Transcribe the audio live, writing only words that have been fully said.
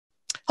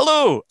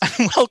Hello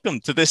and welcome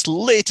to this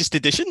latest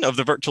edition of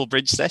the Virtual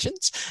Bridge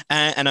Sessions.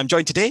 And I'm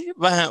joined today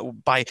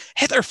by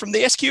Heather from the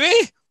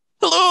SQA.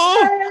 Hello.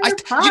 Hello,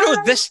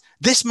 hi.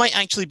 This might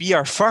actually be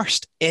our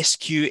first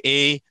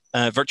SQA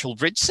Virtual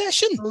Bridge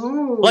session.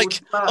 Ooh,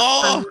 Like, well,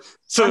 oh, I'm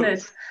so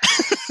honoured.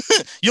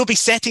 you'll be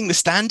setting the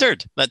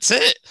standard. That's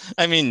it.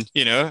 I mean,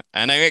 and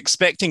I'm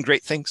expecting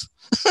great things.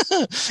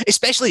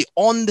 Especially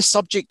on the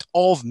subject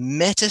of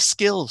meta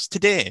skills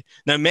today.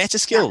 Now, meta Yeah,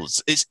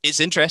 skills is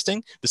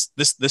interesting.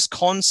 This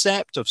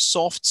concept of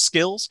soft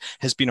skills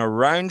has been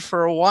around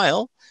for a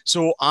while.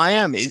 So I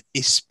am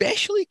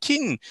especially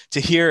keen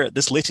to hear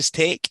this latest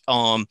take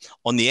on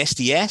the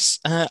SDS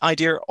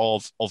idea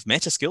of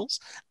meta skills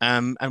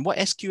and what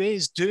SQA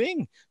is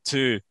doing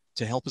to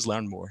help us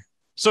learn more.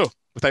 So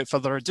without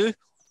further ado,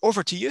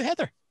 over to you,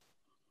 Heather.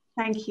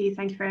 thank you.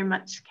 Thank you very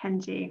much,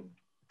 Kenji.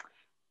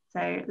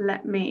 So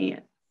let me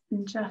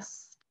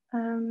just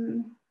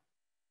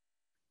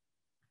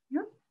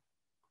yeah,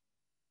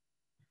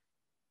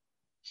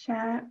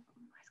 share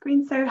my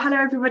screen. So hello,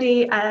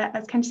 everybody.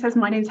 As Kenji says,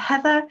 my name is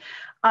Heather.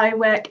 I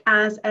work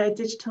as a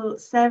digital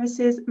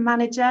services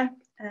manager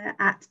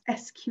at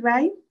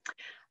SQA.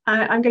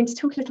 I'm going to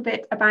talk a little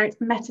bit about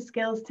meta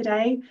skills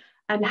today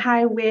and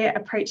how we're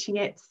approaching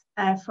it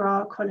for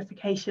our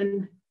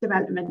qualification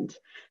development.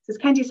 So as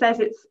Kenji says,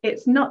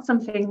 it's not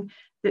something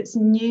that's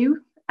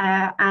new,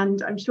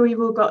 and I'm sure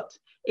you've all got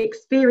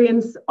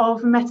experience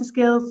of meta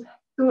skills,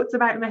 thoughts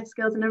about meta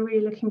skills, and I'm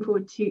really looking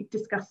forward to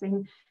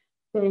discussing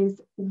those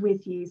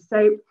with you.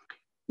 So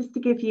just to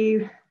give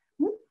you,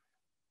 let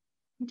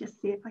me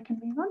just see if I can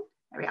move on.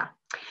 There we are.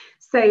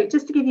 So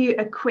just to give you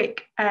a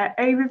quick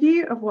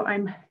overview of what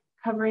I'm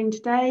covering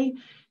today,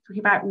 talking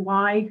about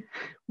why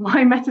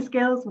meta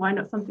skills, why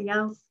not something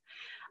else.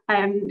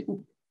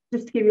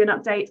 Just to give you an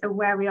update of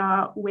where we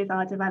are with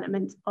our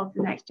development of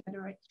the next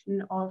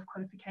generation of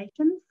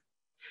qualifications.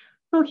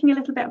 Talking a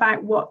little bit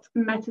about what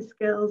meta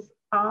skills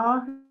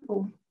are,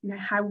 or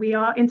how we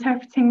are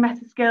interpreting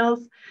meta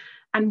skills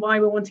and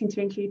why we're wanting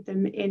to include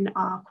them in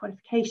our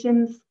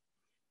qualifications.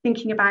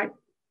 Thinking about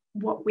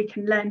what we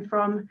can learn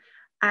from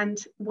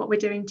and what we're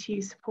doing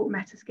to support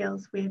meta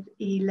skills with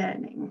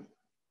e-learning.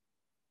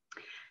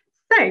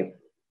 So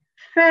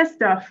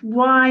first off,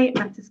 why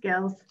meta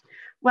skills?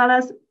 Well,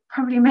 as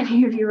probably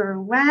many of you are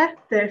aware,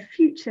 the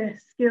Future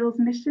Skills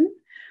Mission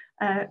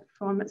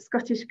from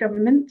Scottish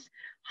Government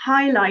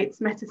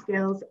highlights meta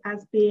skills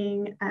as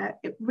being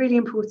really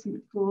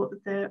important for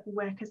the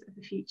workers of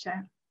the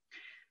future.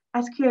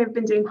 SQA have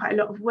been doing quite a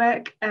lot of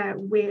work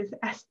with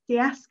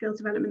SDS, Skills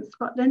Development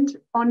Scotland,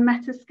 on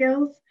meta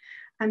skills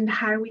and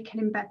how we can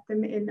embed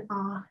them in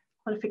our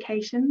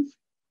qualifications.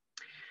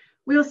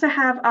 We also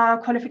have our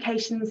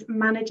qualifications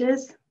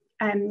managers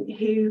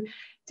who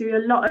do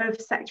a lot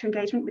of sector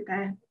engagement with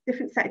their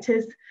different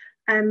sectors,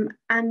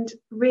 and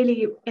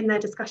really in their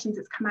discussions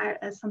it's come out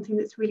as something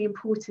that's really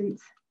important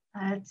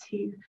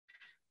to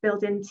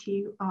build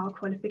into our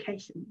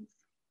qualifications.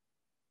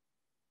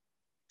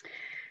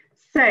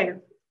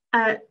 So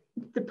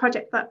the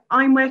project that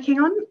I'm working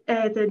on,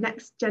 the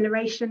next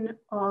generation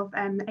of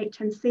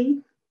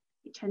HNC,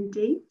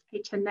 HND,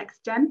 HN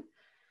Next Gen.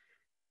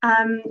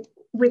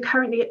 We're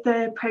currently at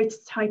the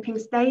prototyping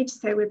stage,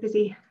 so we're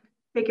busy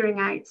figuring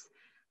out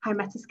how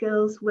meta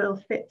skills will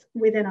fit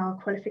within our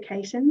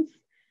qualifications.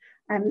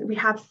 We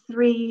have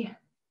 3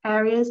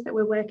 areas that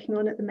we're working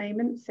on at the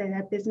moment, so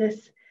they're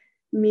business,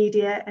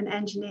 media and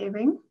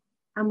engineering,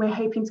 and we're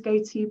hoping to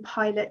go to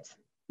pilot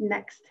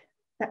next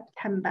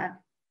September.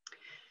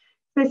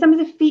 So some of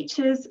the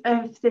features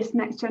of this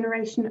next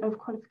generation of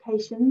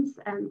qualifications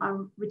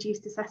are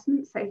reduced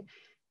assessment, so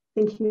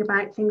thinking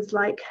about things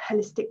like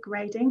holistic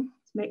grading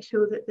to make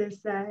sure that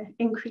there's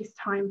increased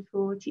time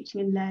for teaching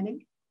and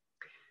learning.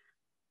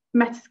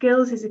 Meta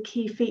skills is a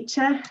key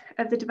feature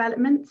of the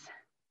development.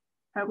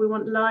 We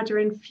want larger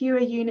and fewer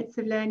units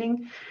of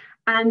learning,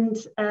 and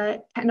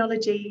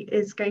technology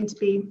is going to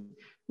be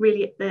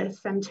really at the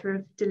centre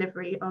of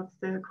delivery of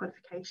the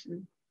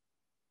qualification.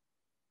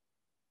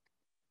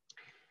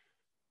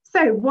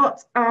 So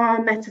what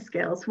are meta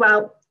skills?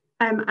 Well,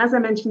 as I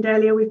mentioned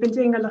earlier, we've been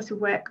doing a lot of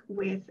work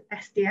with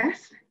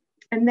SDS,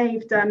 and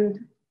they've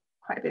done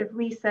quite a bit of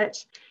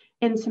research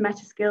into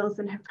meta skills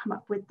and have come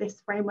up with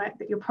this framework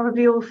that you're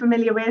probably all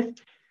familiar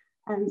with.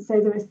 So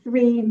there are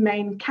 3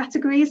 main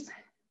categories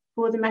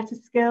for the meta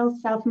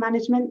skills: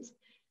 self-management,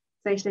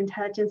 social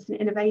intelligence and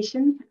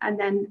innovation. And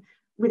then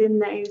within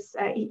those,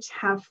 each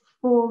have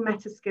 4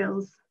 meta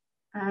skills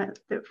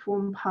that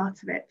form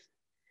part of it.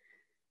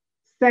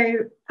 So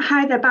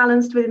how they're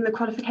balanced within the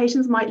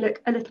qualifications might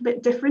look a little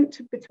bit different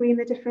between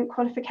the different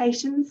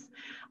qualifications,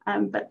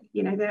 but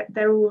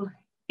they're all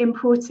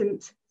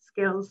important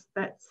skills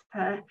that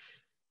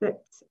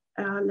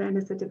our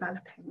learners are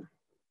developing.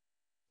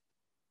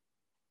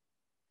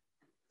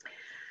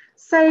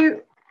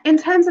 So in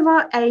terms of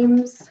our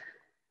aims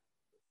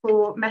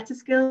for meta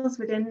skills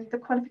within the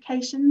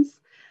qualifications,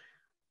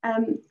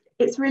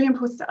 it's really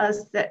important to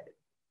us that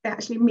it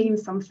actually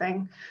means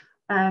something,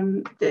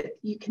 that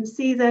you can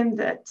see them,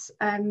 that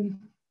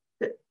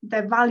that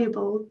they're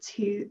valuable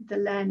to the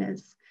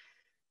learners.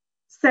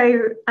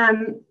 So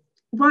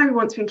why we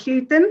want to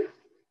include them?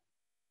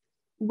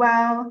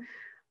 Well,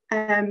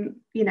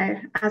 you know,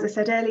 as I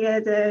said earlier,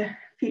 the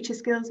Future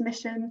Skills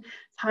mission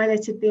has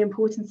highlighted the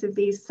importance of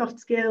these soft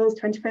skills,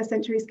 21st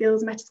century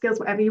skills, meta skills,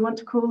 whatever you want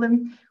to call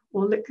them,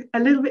 or look a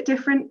little bit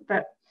different,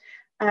 but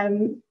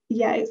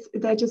yeah,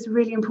 they're just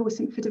really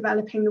important for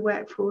developing the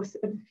workforce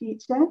of the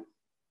future.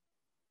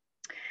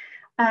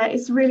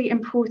 It's really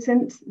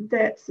important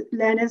that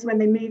learners, when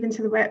they move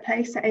into the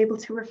workplace, are able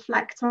to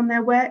reflect on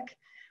their work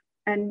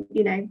and,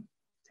 you know,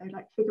 so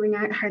like figuring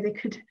out how they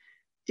could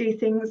do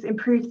things,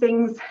 improve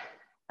things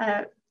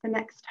the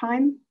next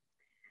time.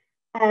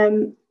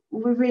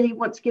 We really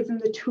want to give them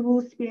the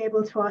tools to be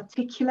able to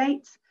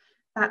articulate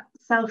that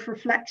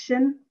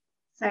self-reflection,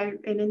 so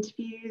in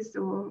interviews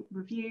or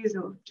reviews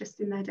or just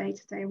in their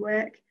day-to-day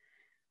work.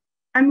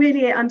 And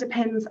really it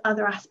underpins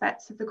other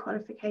aspects of the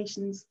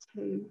qualifications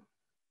too,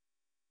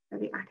 so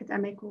the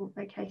academic or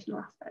vocational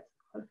aspects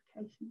of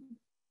qualifications.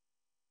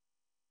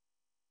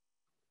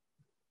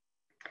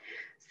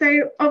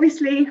 So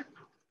obviously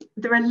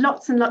there are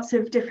lots and lots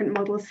of different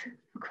models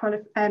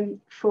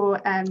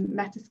for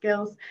meta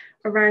skills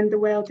around the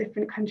world,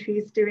 different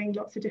countries doing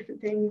lots of different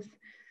things.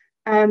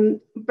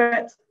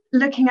 But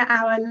looking at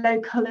our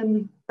local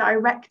and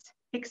direct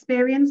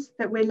experience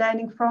that we're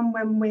learning from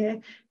when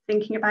we're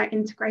thinking about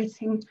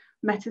integrating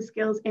meta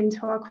skills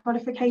into our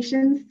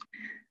qualifications,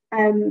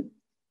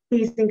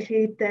 these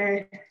include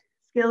the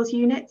skills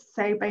units,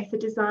 so both the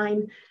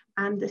design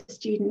and the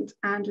student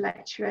and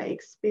lecturer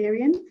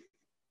experience.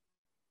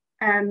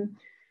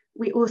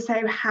 We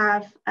also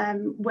have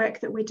work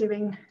that we're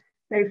doing,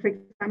 so for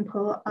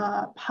example,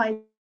 our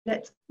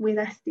pilot with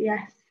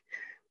SDS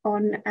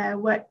on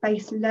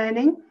work-based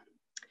learning,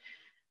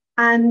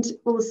 and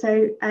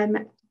also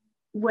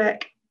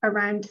work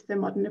around the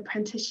modern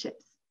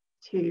apprenticeships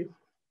too.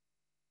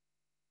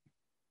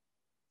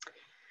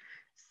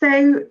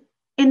 So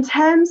in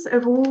terms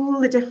of all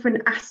the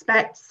different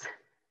aspects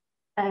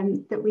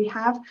that we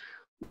have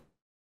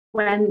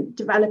when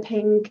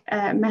developing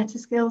meta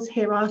skills,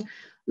 here are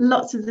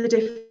lots of the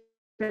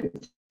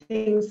different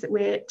things that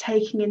we're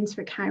taking into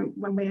account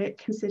when we're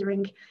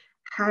considering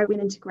how we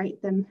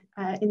integrate them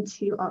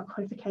into our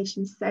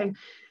qualifications. So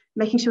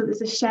making sure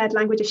there's a shared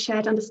language, a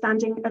shared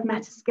understanding of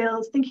meta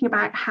skills, thinking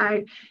about how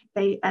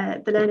the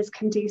learners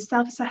can do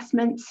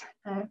self-assessment,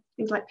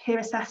 things like peer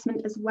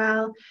assessment as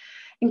well,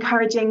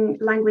 encouraging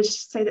language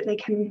so that they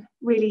can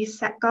really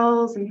set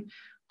goals and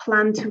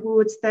plan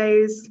towards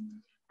those,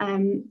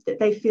 that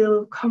they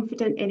feel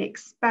confident in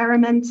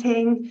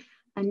experimenting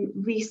and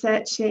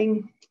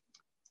researching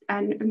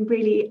and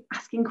really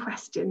asking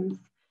questions.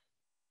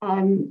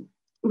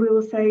 We're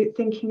also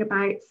thinking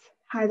about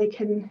how they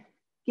can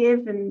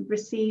give and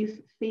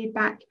receive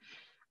feedback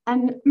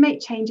and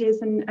make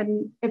changes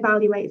and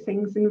evaluate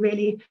things and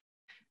really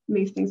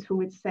move things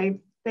forward. So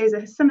those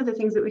are some of the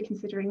things that we're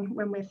considering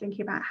when we're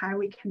thinking about how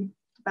we can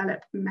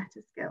develop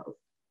meta skills.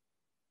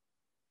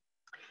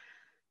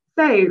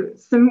 So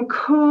some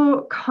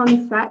core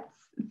concepts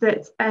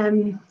that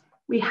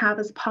we have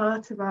as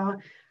part of our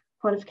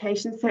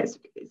qualifications. So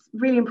it's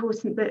really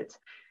important that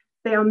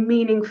they are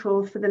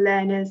meaningful for the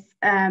learners,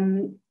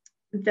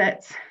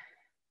 that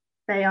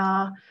they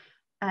are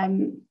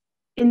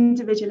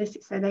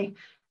individualistic, so they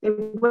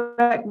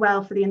work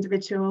well for the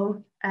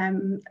individual,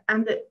 and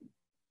that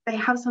they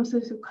have some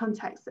sort of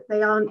context, that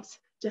they aren't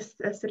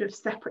just a sort of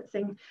separate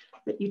thing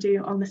that you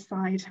do on the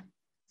side.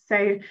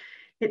 So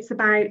it's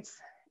about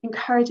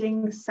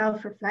encouraging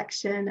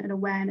self-reflection and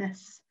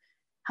awareness,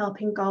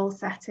 helping goal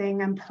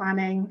setting and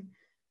planning,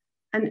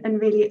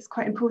 and really it's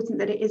quite important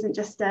that it isn't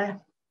just a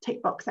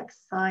tick box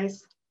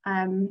exercise.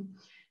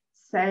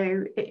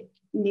 So it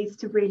needs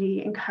to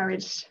really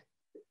encourage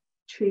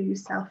true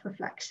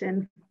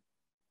self-reflection.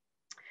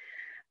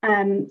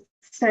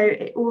 So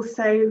it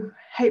also,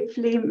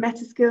 hopefully,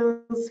 meta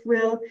skills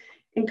will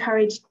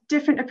encourage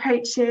different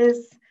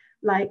approaches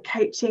like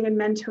coaching and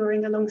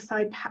mentoring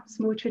alongside perhaps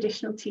more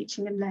traditional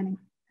teaching and learning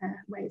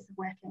ways of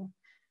working.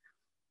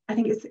 I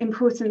think it's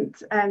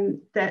important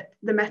that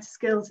the meta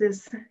skills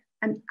is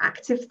an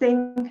active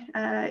thing,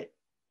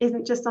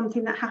 isn't just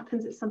something that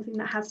happens, it's something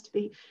that has to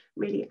be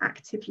really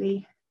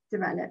actively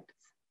developed.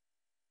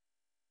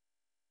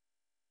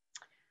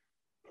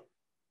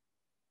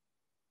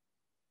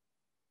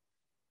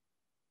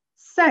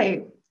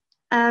 So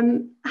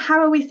how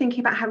are we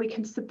thinking about how we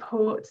can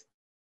support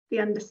the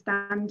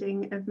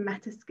understanding of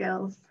meta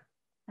skills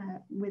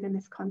within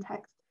this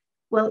context?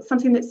 Well,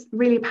 something that's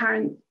really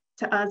apparent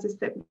to us is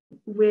that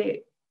we're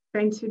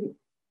going to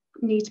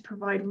need to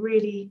provide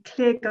really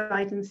clear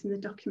guidance in the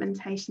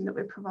documentation that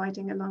we're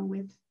providing along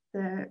with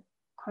the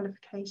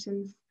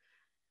qualifications.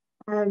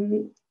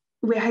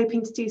 We're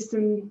hoping to do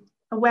some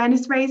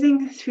awareness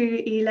raising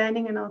through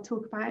e-learning, and I'll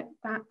talk about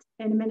that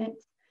in a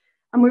minute.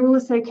 And we're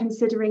also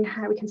considering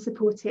how we can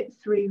support it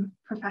through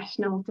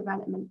professional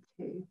development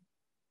too.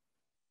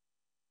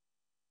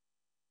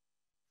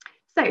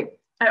 So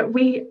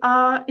we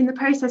are in the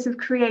process of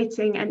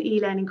creating an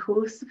e-learning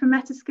course for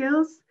meta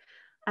skills.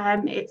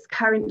 It's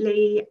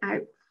currently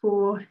out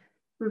for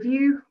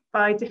review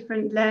by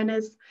different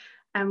learners,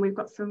 and we've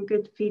got some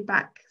good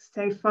feedback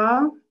so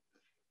far.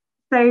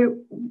 So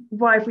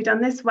why have we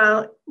done this?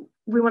 Well,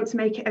 we want to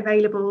make it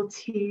available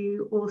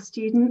to all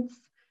students.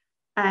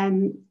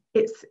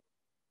 It's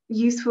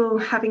useful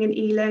having an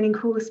e-learning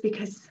course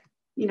because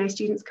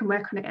students can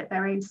work on it at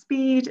their own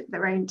speed,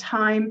 their own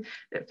time,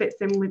 that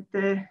fits in with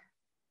the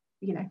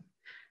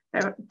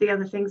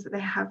other things that they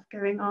have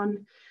going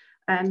on.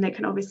 They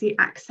can obviously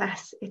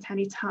access it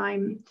any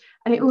time.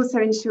 And it also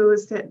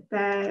ensures that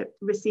they're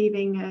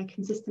receiving a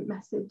consistent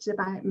message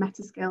about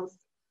meta skills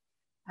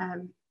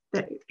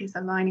that is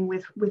aligning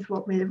with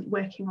what we're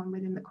working on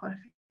within the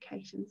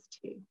qualifications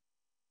too.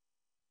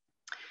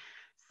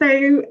 So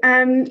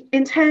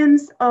in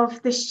terms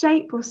of the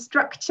shape or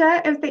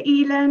structure of the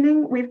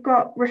e-learning, we've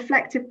got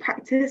reflective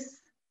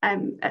practice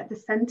at the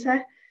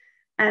centre,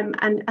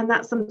 and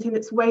that's something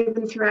that's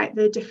woven throughout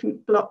the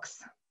different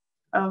blocks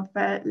of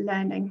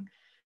learning.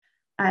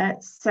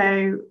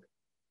 So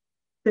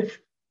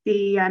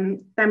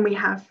then we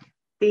have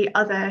the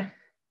other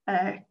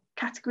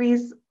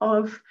categories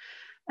of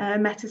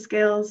meta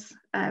skills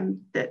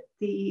that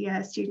the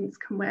students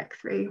can work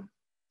through.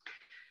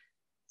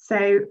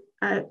 So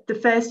the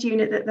first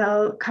unit that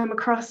they'll come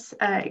across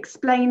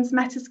explains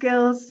meta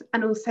skills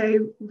and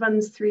also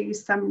runs through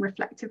some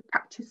reflective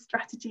practice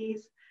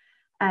strategies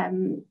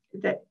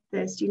that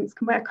the students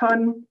can work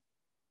on.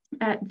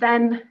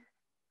 Then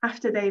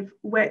after they've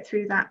worked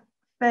through that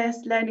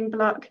first learning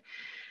block,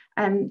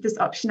 there's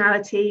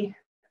optionality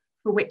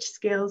for which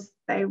skills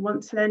they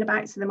want to learn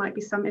about. So there might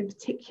be some in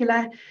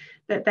particular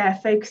that they're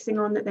focusing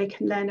on that they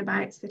can learn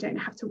about, so they don't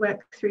have to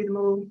work through them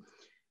all.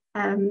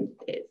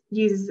 It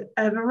uses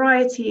a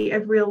variety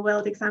of real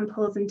world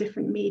examples and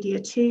different media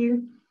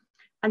too.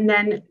 And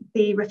then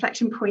the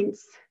reflection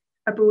points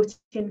are brought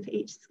in for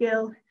each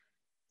skill.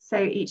 So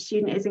each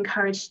student is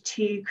encouraged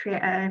to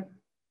create a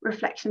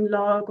reflection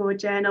log or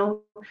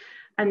journal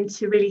and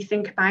to really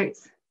think about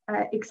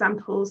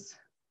examples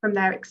from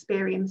their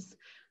experience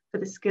for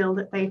the skill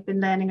that they've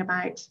been learning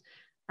about.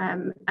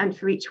 And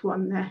for each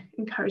one, they're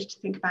encouraged to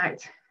think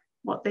about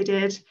what they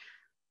did,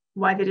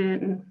 why they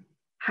didn't, and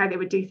how they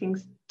would do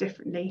things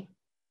differently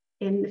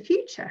in the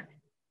future.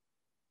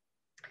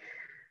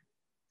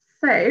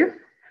 So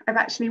I've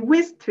actually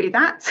whizzed through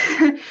that,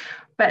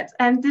 but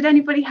did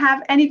anybody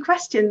have any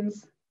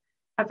questions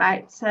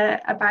about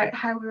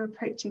how we're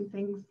approaching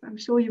things? I'm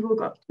sure you've all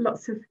got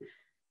lots of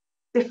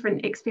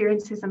different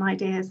experiences and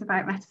ideas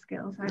about meta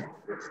skills. I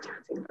was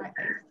chatting about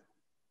those.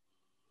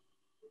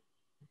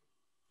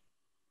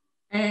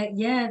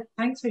 Yeah,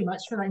 thanks very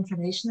much for that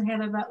information,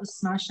 Heather. That was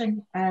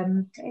smashing. So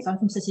I'm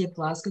from City of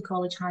Glasgow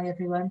College. Hi,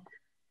 everyone.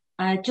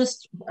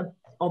 Just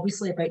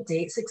obviously about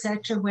dates,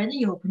 etc. When are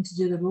you hoping to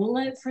do the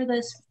rollout for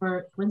this?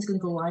 When's it going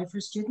to go live for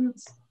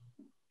students?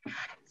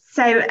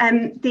 So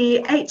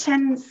the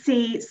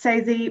HNC, so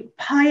the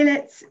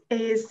pilot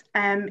is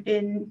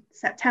in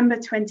September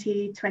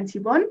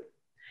 2021,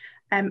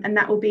 and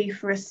that will be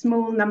for a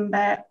small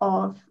number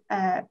of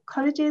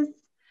colleges,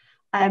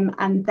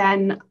 and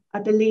then I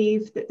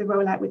believe that the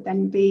rollout would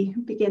then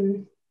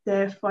begin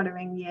the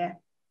following year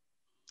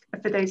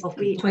for those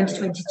three.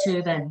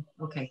 2022 then,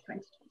 okay.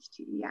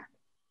 2022, yeah.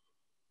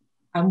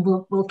 And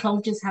will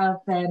colleges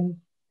have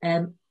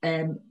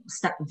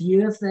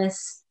view of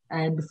this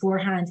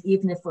beforehand,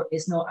 even if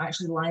it's not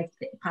actually live,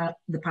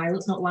 the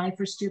pilot's not live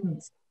for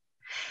students?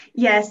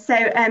 Yeah,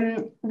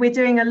 so we're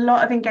doing a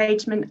lot of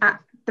engagement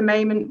at the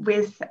moment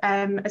with,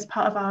 as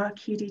part of our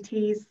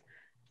QDTs,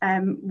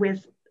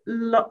 with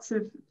lots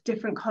of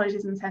different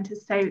colleges and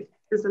centres. So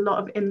there's a lot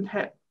of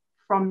input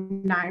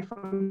from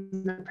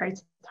the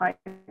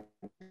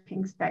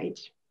prototyping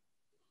stage.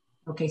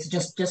 Okay, so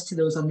just to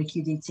those on the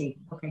QDT,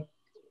 okay.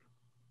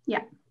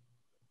 Yeah.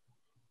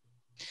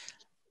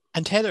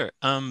 And Heather,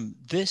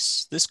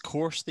 this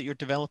course that you're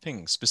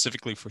developing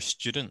specifically for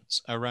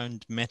students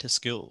around meta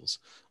skills,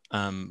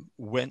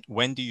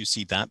 when do you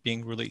see that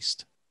being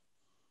released?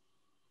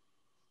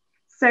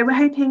 So we're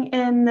hoping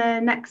in the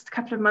next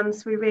couple of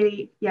months, we're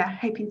really,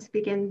 hoping to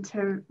begin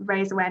to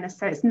raise awareness.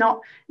 So it's not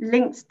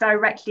linked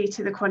directly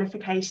to the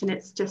qualification.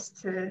 It's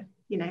just to,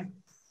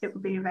 it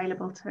will be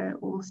available to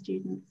all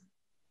students.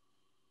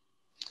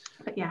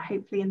 But yeah,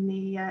 hopefully in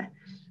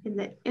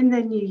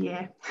the new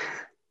year.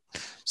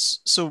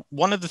 So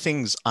one of the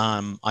things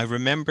I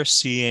remember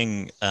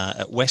seeing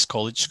at West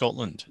College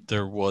Scotland,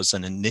 there was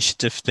an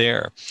initiative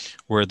there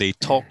where they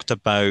talked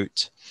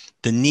about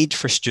the need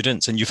for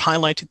students, and you've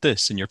highlighted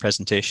this in your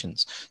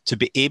presentations, to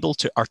be able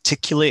to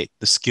articulate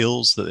the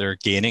skills that they're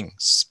gaining,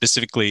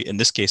 specifically in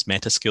this case,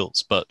 meta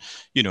skills, but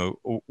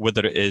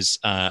whether it is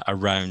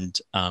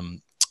around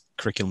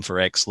curriculum for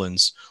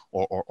excellence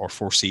or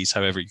 4Cs,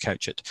 however you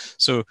couch it.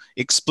 So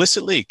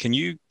explicitly, can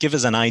you give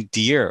us an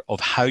idea of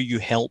how you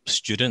help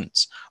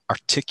students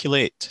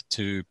articulate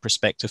to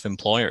prospective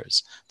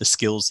employers the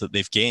skills that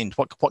they've gained?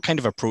 What kind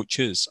of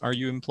approaches are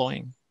you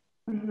employing?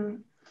 Mm-hmm.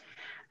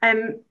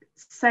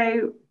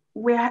 So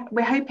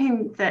we're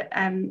hoping that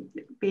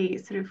be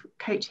sort of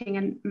coaching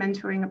and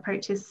mentoring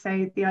approaches.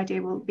 So the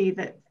idea will be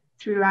that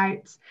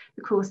throughout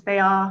the course they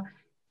are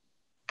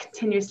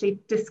continuously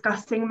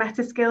discussing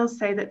meta skills,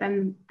 so that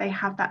then they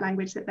have that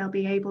language that they'll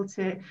be able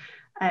to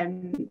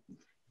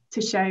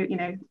show, you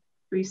know,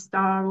 through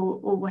STAR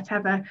or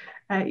whatever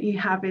you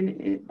have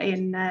in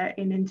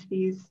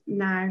interviews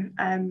now.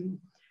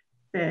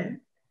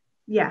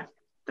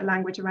 The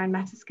language around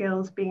meta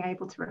skills, being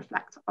able to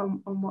reflect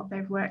on what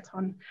they've worked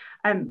on,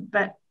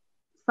 but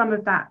some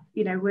of that,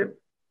 you know,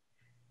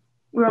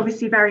 we're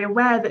obviously very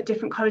aware that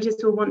different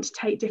colleges will want to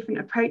take different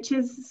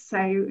approaches,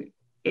 so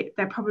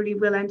there probably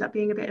will end up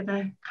being a bit of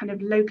a kind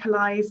of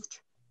localized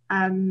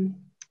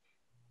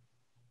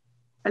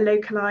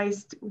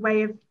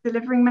way of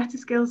delivering meta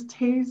skills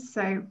too.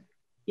 So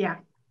yeah,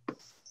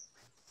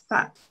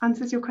 that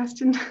answers your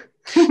question.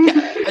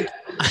 Yeah,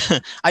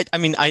 I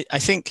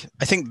think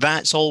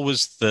that's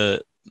always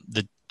the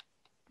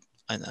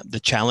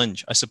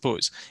challenge, I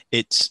suppose.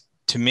 It's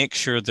to make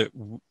sure that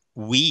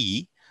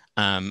we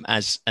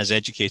as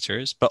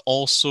educators, but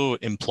also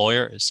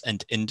employers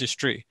and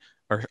industry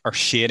are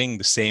sharing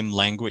the same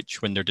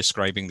language when they're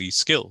describing these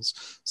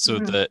skills, so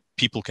that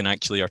people can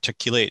actually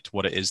articulate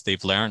what it is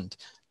they've learned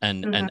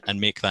and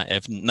make that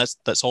evident. And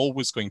that's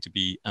always going to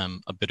be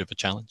a bit of a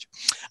challenge.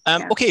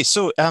 Okay,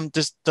 so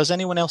does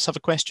anyone else have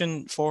a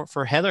question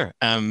for Heather?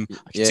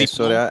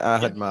 Sorry, I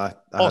had my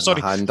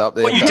hand up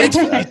there. Oh, you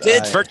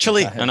did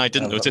virtually, and I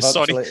didn't notice.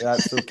 Sorry.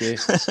 That's okay.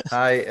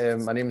 Hi,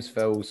 my name's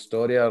Phil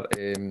Storier.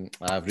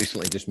 I've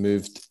recently just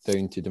moved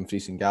down to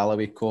Dumfries and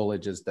Galloway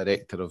College as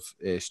Director of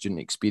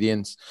Student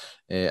Experience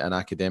and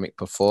Academic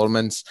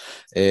Performance.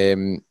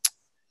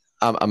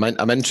 I'm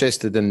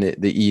interested in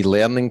the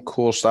e-learning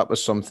course. That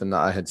was something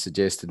that I had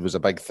suggested was a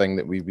big thing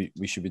that we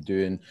should be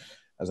doing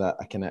as a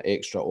kind of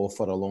extra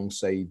offer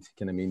alongside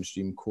kind of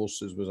mainstream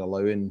courses, was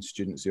allowing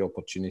students the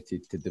opportunity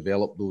to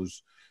develop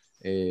those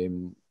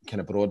kind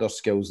of broader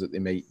skills that they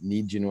might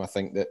need. You know, I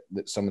think that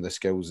some of the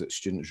skills that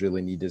students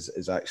really need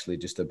is actually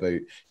just about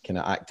kind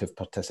of active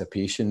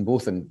participation,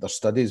 both in their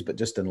studies, but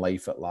just in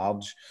life at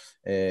large.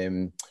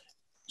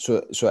 So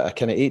at a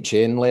kind of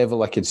HN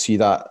level, I could see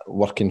that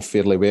working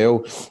fairly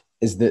well.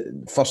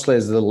 Firstly,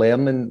 is the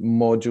learning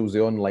modules, the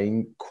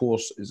online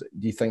course,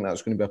 do you think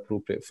that's going to be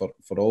appropriate for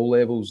all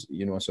levels?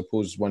 You know, I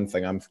suppose one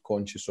thing I'm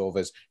conscious of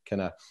is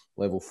kind of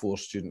level 4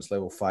 students,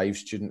 level 5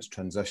 students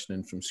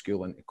transitioning from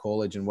school into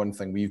college. And one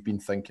thing we've been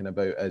thinking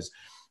about is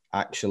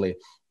actually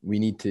we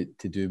need to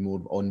do more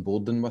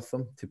onboarding with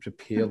them to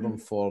prepare them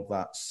for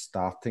that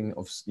starting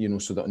of, you know,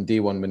 so that on day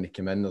one when they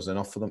come in, there's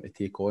enough for them to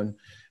take on.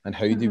 And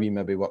how do we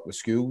maybe work with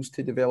schools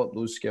to develop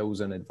those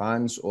skills in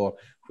advance, or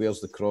where's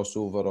the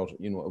crossover, or,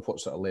 you know, at what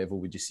sort of level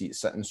would you see it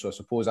sitting? So I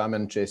suppose I'm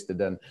interested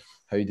in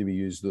how do we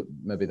use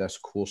maybe this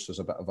course as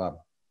a bit of a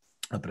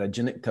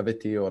bridging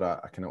activity or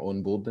a kind of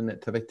onboarding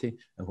activity,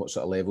 and what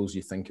sort of levels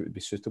you think it would be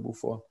suitable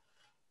for?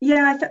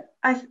 Yeah,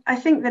 I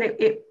think that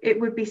it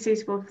would be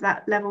suitable for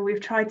that level. We've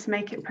tried to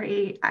make it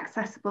pretty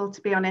accessible, to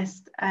be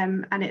honest,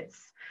 and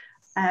it's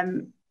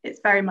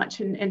very much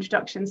an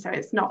introduction. So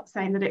it's not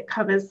saying that it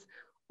covers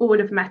all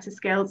of meta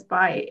skills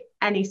by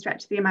any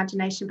stretch of the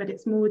imagination, but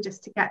it's more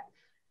just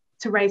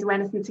to raise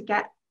awareness and to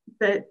get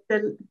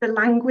the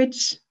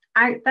language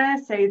out there,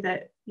 so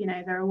that, you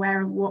know, they're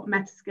aware of what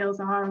meta skills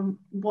are and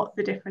what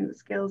the different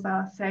skills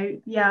are. So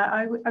yeah,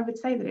 I would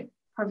say that it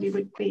probably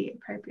would be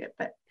appropriate,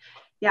 but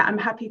yeah, I'm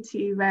happy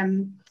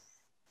to,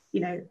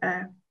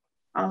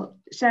 I'll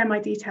share my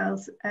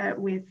details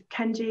with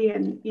Kenji,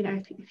 and, you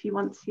know, if you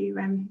want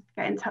to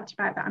get in touch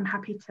about that, I'm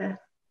happy to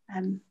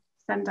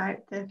send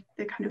out the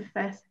kind of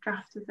first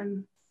draft of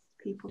them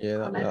to people.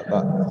 Yeah,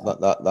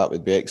 that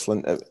would be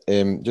excellent.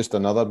 Just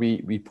another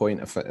wee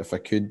point, if I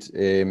could.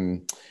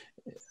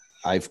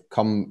 I've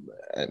come,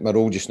 my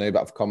role just now,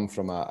 but I've come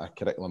from a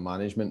curriculum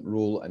management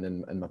role, and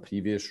in my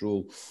previous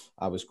role,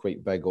 I was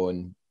quite big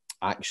on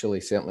actually,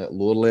 certainly at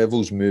lower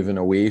levels, moving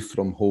away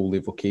from wholly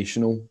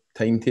vocational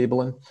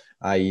timetabling,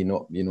 i.e.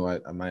 not, you know,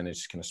 I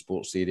managed kind of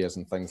sports areas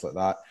and things like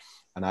that.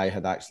 And I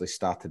had actually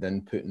started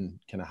inputting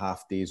kind of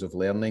half days of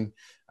learning.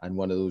 And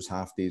one of those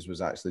half days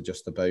was actually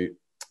just about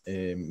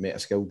meta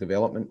skill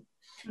development.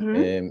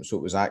 So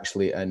it was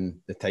actually in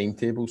the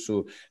timetable.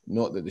 So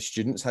not that the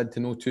students had to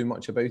know too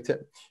much about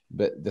it,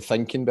 but the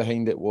thinking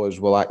behind it was,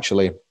 well,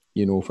 actually,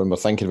 you know, when we're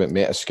thinking about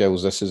meta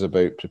skills, this is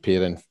about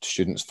preparing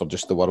students for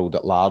just the world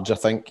at large, I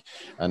think.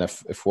 And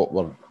if what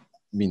we're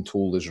being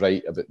told is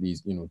right about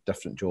these, you know,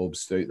 different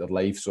jobs throughout their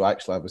life. So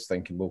actually I was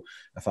thinking, well,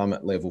 if I'm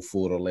at level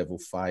 4 or level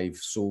 5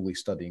 solely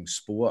studying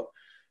sport,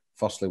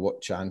 firstly,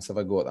 what chance have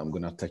I got that I'm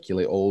going to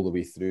articulate all the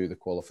way through the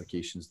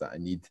qualifications that I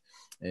need?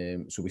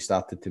 So we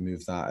started to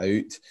move that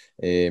out.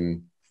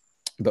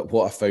 But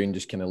what I found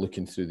just kind of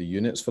looking through the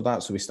units for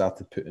that, so we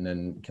started putting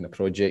in kind of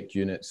project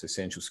units,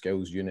 essential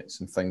skills units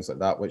and things like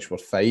that, which were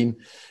fine.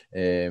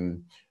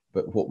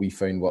 But what we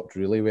found worked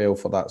really well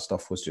for that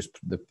stuff was just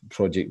the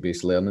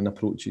project-based learning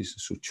approaches.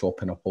 So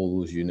chopping up all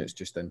those units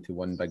just into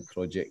one big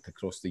project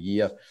across the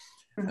year.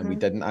 and we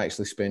didn't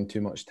actually spend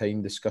too much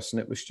time discussing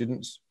it with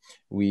students.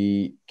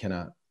 We kind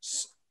of,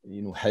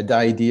 hid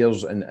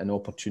ideas and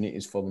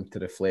opportunities for them to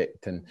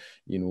reflect and,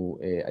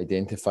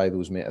 identify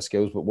those meta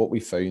skills. But what we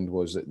found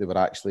was that they were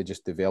actually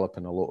just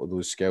developing a lot of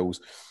those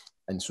skills.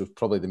 And so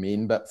probably the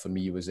main bit for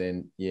me was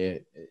then,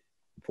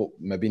 what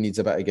maybe needs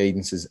a bit of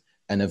guidance is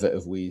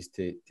innovative ways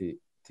to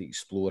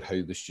explore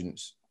how the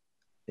students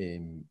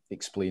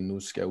explain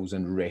those skills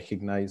and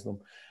recognise them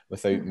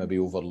without maybe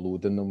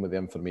overloading them with the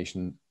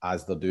information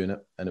as they're doing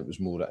it. And it was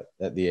more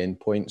at the end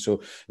point.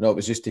 So it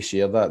was just to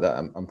share that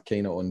I'm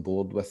kind of on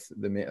board with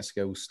the meta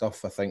skills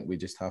stuff. I think we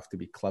just have to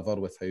be clever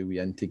with how we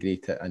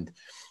integrate it and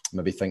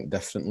maybe think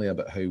differently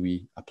about how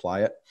we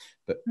apply it.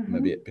 But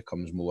maybe it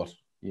becomes more,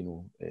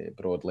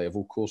 broad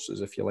level courses,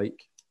 if you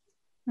like.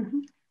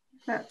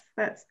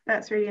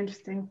 That's really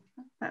interesting.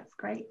 That's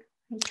great.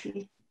 Thank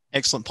you.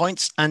 Excellent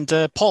points. And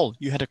Paul,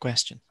 you had a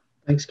question.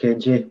 Thanks,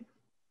 Kenji.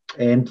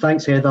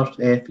 Thanks, Heather,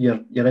 for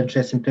your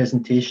interesting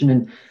presentation,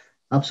 and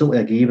absolutely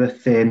agree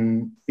with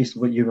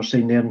basically what you were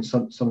saying there and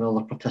some of the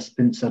other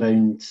participants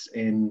around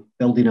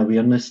building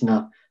awareness in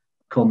a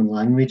common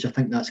language. I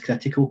think that's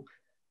critical.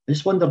 I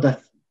just wondered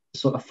if,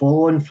 sort of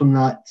following from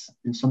that,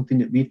 and something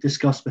that we've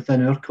discussed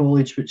within our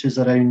college, which is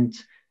around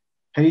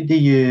how do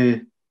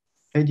you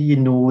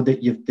know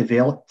that you've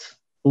developed,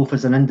 both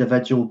as an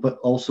individual but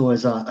also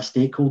as a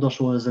stakeholder,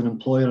 so as an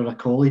employer or a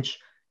college,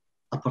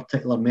 a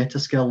particular meta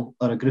skill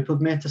or a group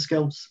of meta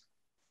skills?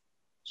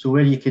 So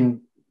where you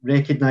can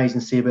recognise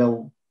and say,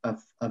 well,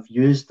 I've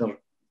used or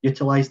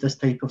utilised this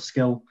type of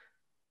skill.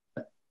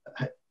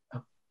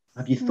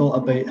 Have you thought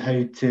about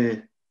how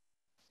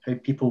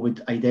people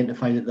would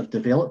identify that they've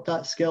developed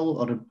that skill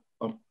or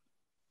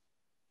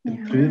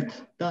improved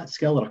that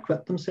skill or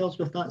equipped themselves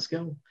with that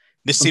skill?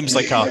 This seems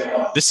like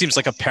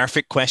a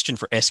perfect question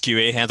for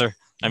SQA, Heather.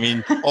 I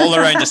mean, all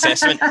around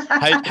assessment.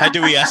 How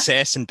do we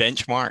assess and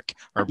benchmark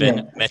our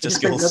meta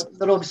skills?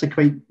 They're obviously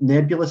quite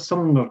nebulous. Some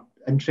of them are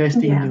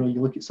interesting.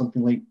 You look at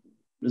something like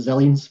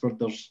resilience, where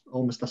there's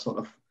almost a sort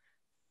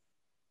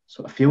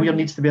of failure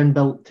needs to be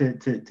inbuilt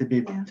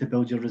to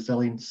build your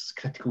resilience,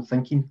 critical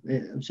thinking.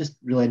 I was just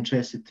really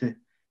interested to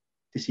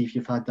see if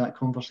you've had that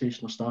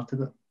conversation or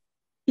started it.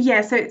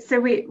 Yeah, so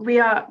we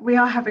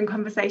are having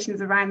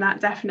conversations around that,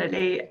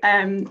 definitely.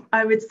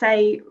 I would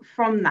say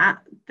from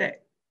that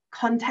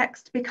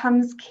context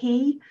becomes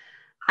key,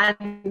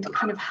 and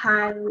kind of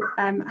how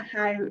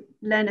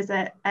learners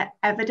are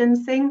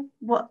evidencing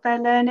what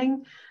they're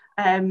learning,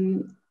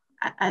 and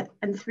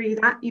through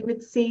that you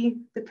would see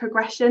the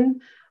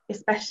progression,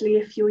 especially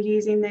if you're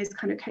using those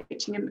kind of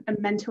coaching and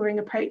mentoring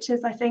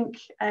approaches, I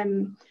think.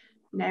 And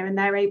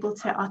they're able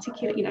to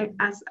articulate,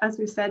 as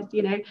we've said,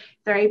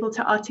 they're able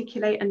to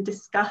articulate and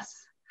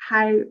discuss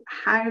how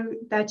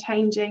they're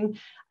changing,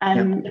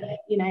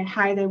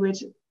 how they would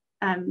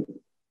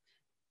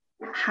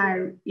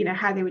how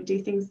they would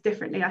do things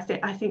differently.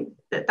 I think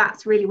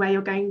that's really where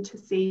you're going to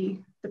see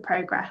the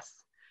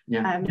progress.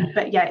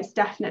 But it's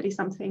definitely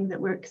something that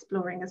we're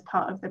exploring as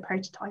part of the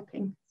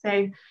prototyping.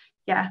 So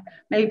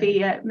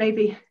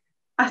maybe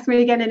ask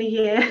me again in a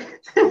year.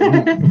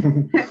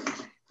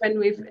 When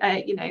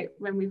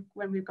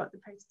we've got the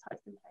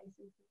prototypes in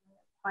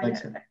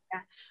place.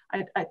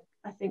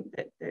 I think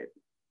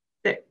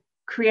that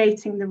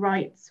creating the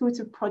right sort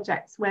of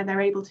projects where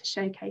they're able to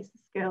showcase the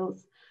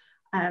skills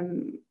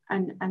and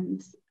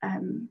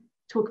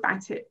talk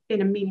about it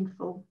in a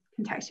meaningful,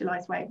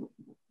 contextualized way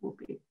will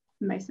be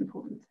the most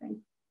important thing.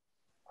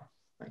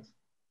 Thanks.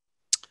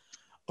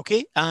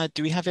 Okay,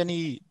 do we have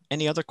any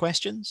other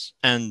questions?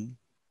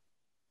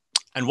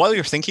 And while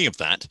you're thinking of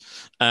that,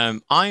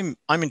 I'm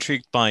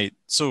intrigued by,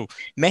 so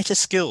meta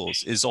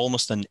skills is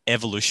almost an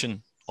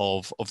evolution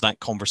of that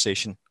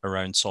conversation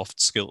around soft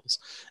skills.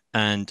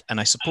 And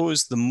I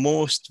suppose the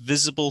most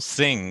visible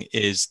thing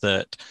is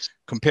that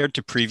compared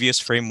to previous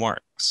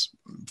frameworks,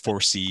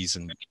 4Cs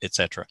and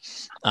etc.,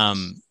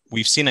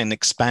 we've seen an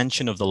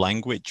expansion of the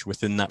language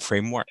within that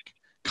framework,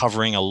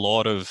 covering a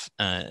lot of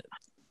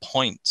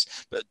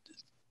points. But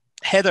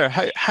Heather,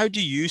 how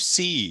do you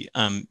see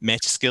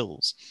meta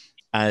skills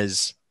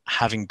as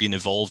having been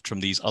evolved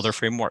from these other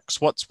frameworks?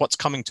 What's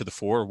coming to the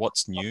fore?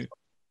 What's new?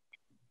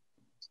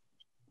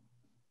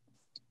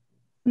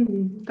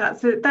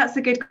 That's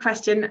a good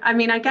question. I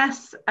mean, I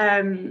guess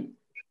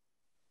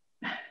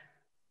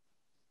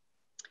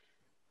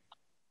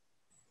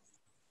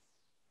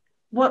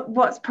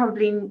what's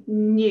probably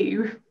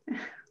new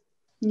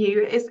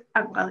is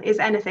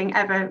anything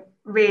ever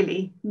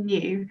really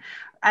new?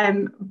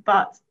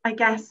 But I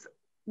guess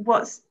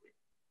what's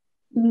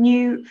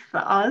new for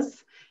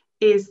us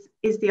is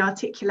the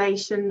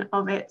articulation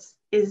of it,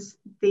 is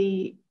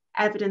the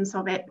evidence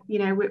of it.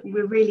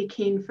 We're really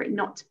keen for it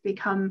not to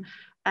become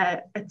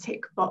a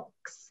tick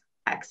box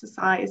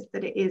exercise,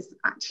 that it is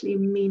actually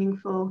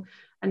meaningful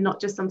and not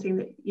just something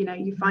that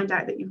you find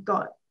out that you've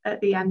got at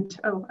the end.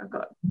 Oh, I've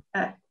got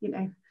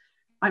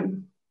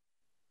I'm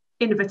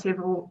innovative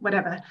or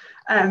whatever.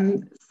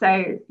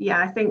 So yeah,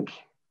 I think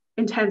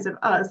in terms of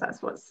us,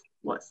 that's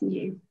what's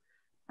new.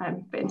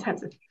 But in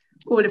terms of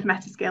all of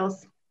meta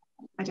skills,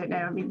 I don't know.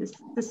 I mean,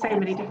 there's so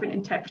many different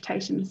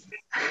interpretations.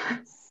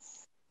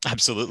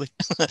 Absolutely.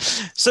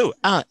 So,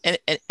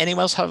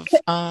 anyone else have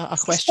a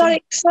question?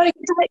 Sorry.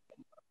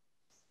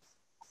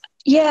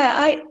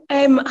 Yeah,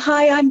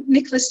 hi, I'm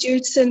Nicola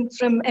Stewardson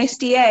from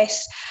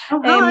SDS.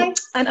 Oh, hi.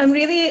 And I'm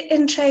really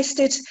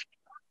interested.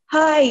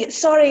 Hi,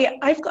 sorry,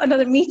 I've got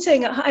another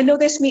meeting. I know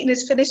this meeting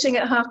is finishing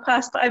at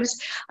p:30, but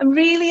I'm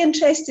really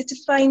interested to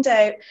find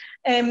out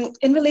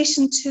in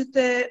relation to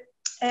the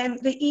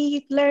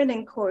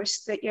e-learning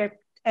course that you're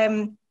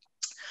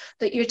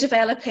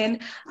developing.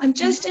 I'm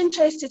just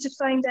interested to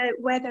find out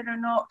whether or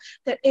not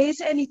there is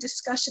any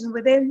discussion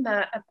within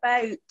that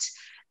about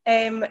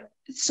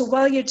so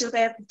while you're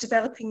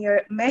developing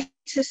your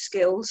meta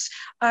skills,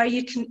 are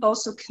you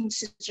also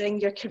considering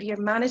your career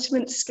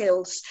management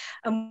skills?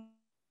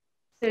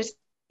 There's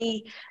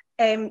any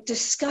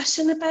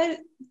discussion about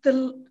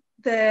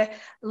the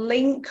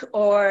link,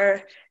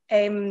 or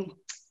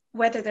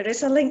whether there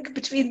is a link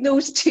between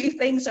those two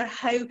things, or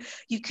how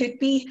you could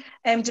be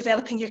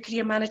developing your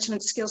career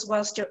management skills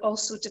whilst you're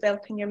also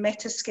developing your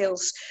meta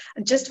skills,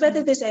 and just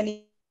whether there's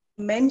any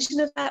mention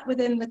of that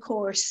within the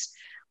course,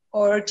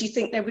 or do you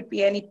think there would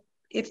be any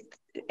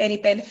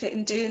benefit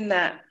in doing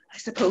that, I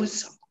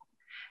suppose?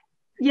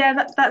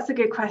 Yeah, that's a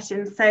good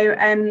question. So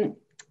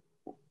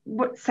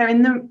so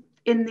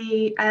in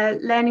the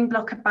learning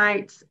block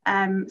about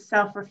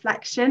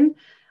self-reflection,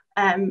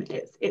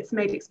 it's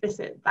made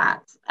explicit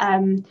that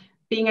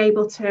being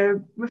able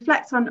to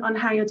reflect on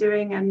how you're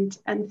doing and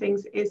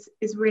things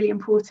is really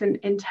important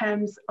in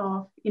terms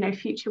of, you know,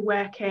 future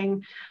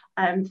working,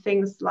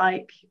 things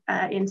like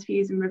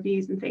interviews and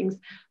reviews and things.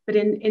 But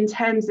in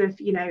terms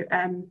of, you know,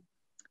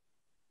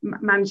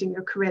 managing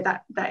your career,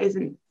 that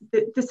isn't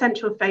the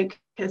central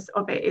focus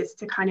of it. Is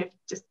to kind of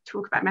just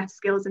talk about meta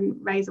skills and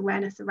raise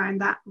awareness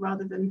around that,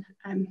 rather than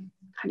kind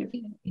of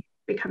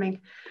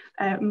becoming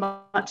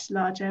much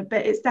larger.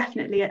 But it's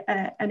definitely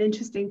an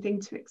interesting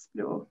thing to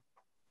explore.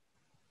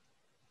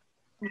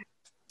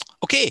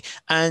 Okay,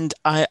 and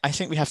I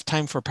think we have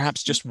time for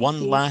perhaps just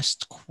one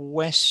last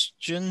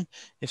question,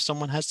 if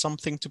someone has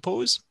something to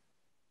pose.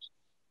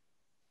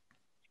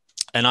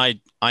 And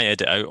I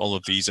edit out all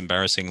of these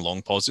embarrassing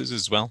long pauses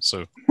as well,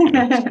 so you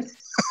know,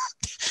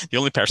 the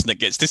only person that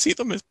gets to see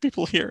them is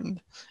people here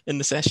in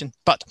the session.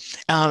 But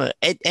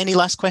any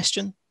last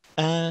question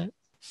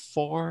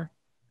for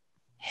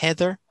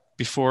Heather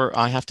before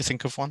I have to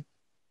think of one?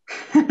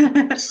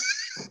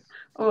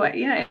 Oh,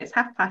 yeah, it's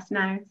past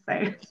now,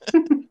 so.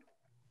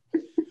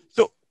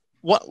 So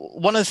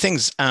one of the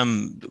things,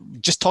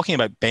 just talking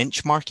about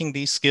benchmarking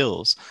these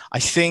skills, I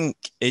think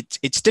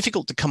it's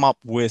difficult to come up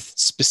with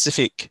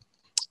specific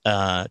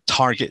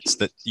targets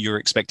that you're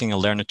expecting a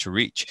learner to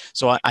reach.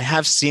 So I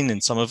have seen in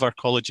some of our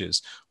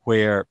colleges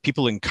where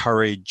people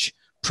encourage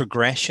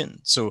progression.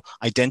 So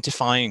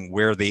identifying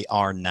where they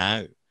are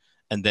now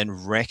and then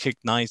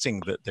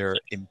recognizing that they're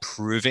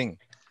improving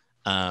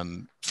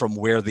from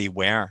where they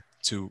were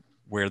to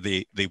where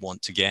they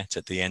want to get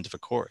at the end of a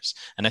course.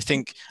 And I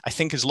think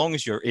as long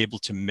as you're able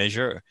to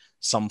measure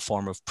some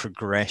form of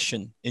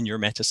progression in your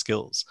meta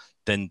skills,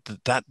 then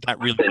that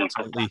really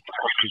ultimately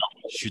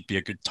should be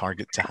a good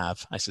target to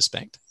have, I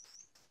suspect.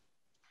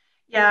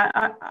 Yeah,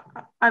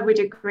 I would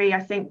agree. I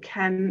think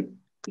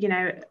you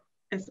know,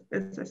 as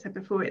I said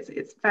before,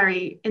 it's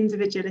very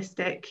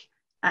individualistic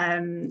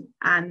and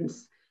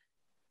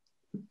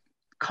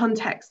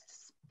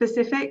context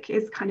specific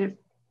is kind of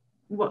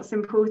what's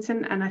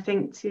important. And I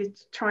think to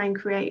try and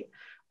create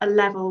a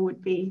level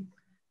would be,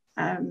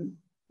 you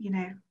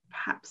know,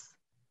 perhaps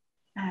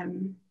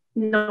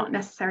not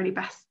necessarily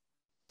best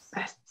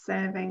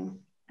serving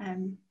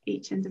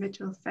each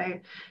individual. So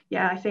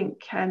yeah, I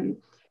think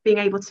being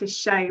able to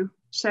show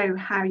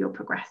how you're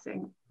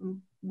progressing,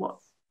 what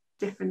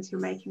difference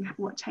you're making,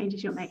 what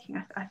changes you're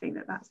making, I think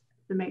that's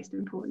the most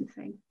important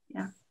thing.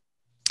 Yeah.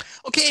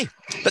 Okay,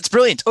 that's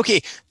brilliant.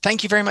 Okay,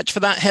 thank you very much for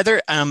that,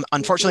 Heather.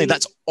 Unfortunately,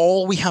 that's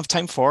all we have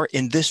time for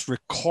in this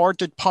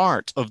recorded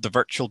part of the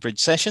Virtual Bridge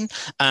session.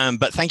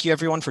 But thank you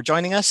everyone for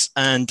joining us.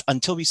 And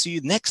until we see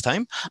you next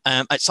time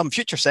at some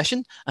future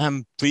session,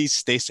 please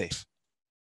stay safe.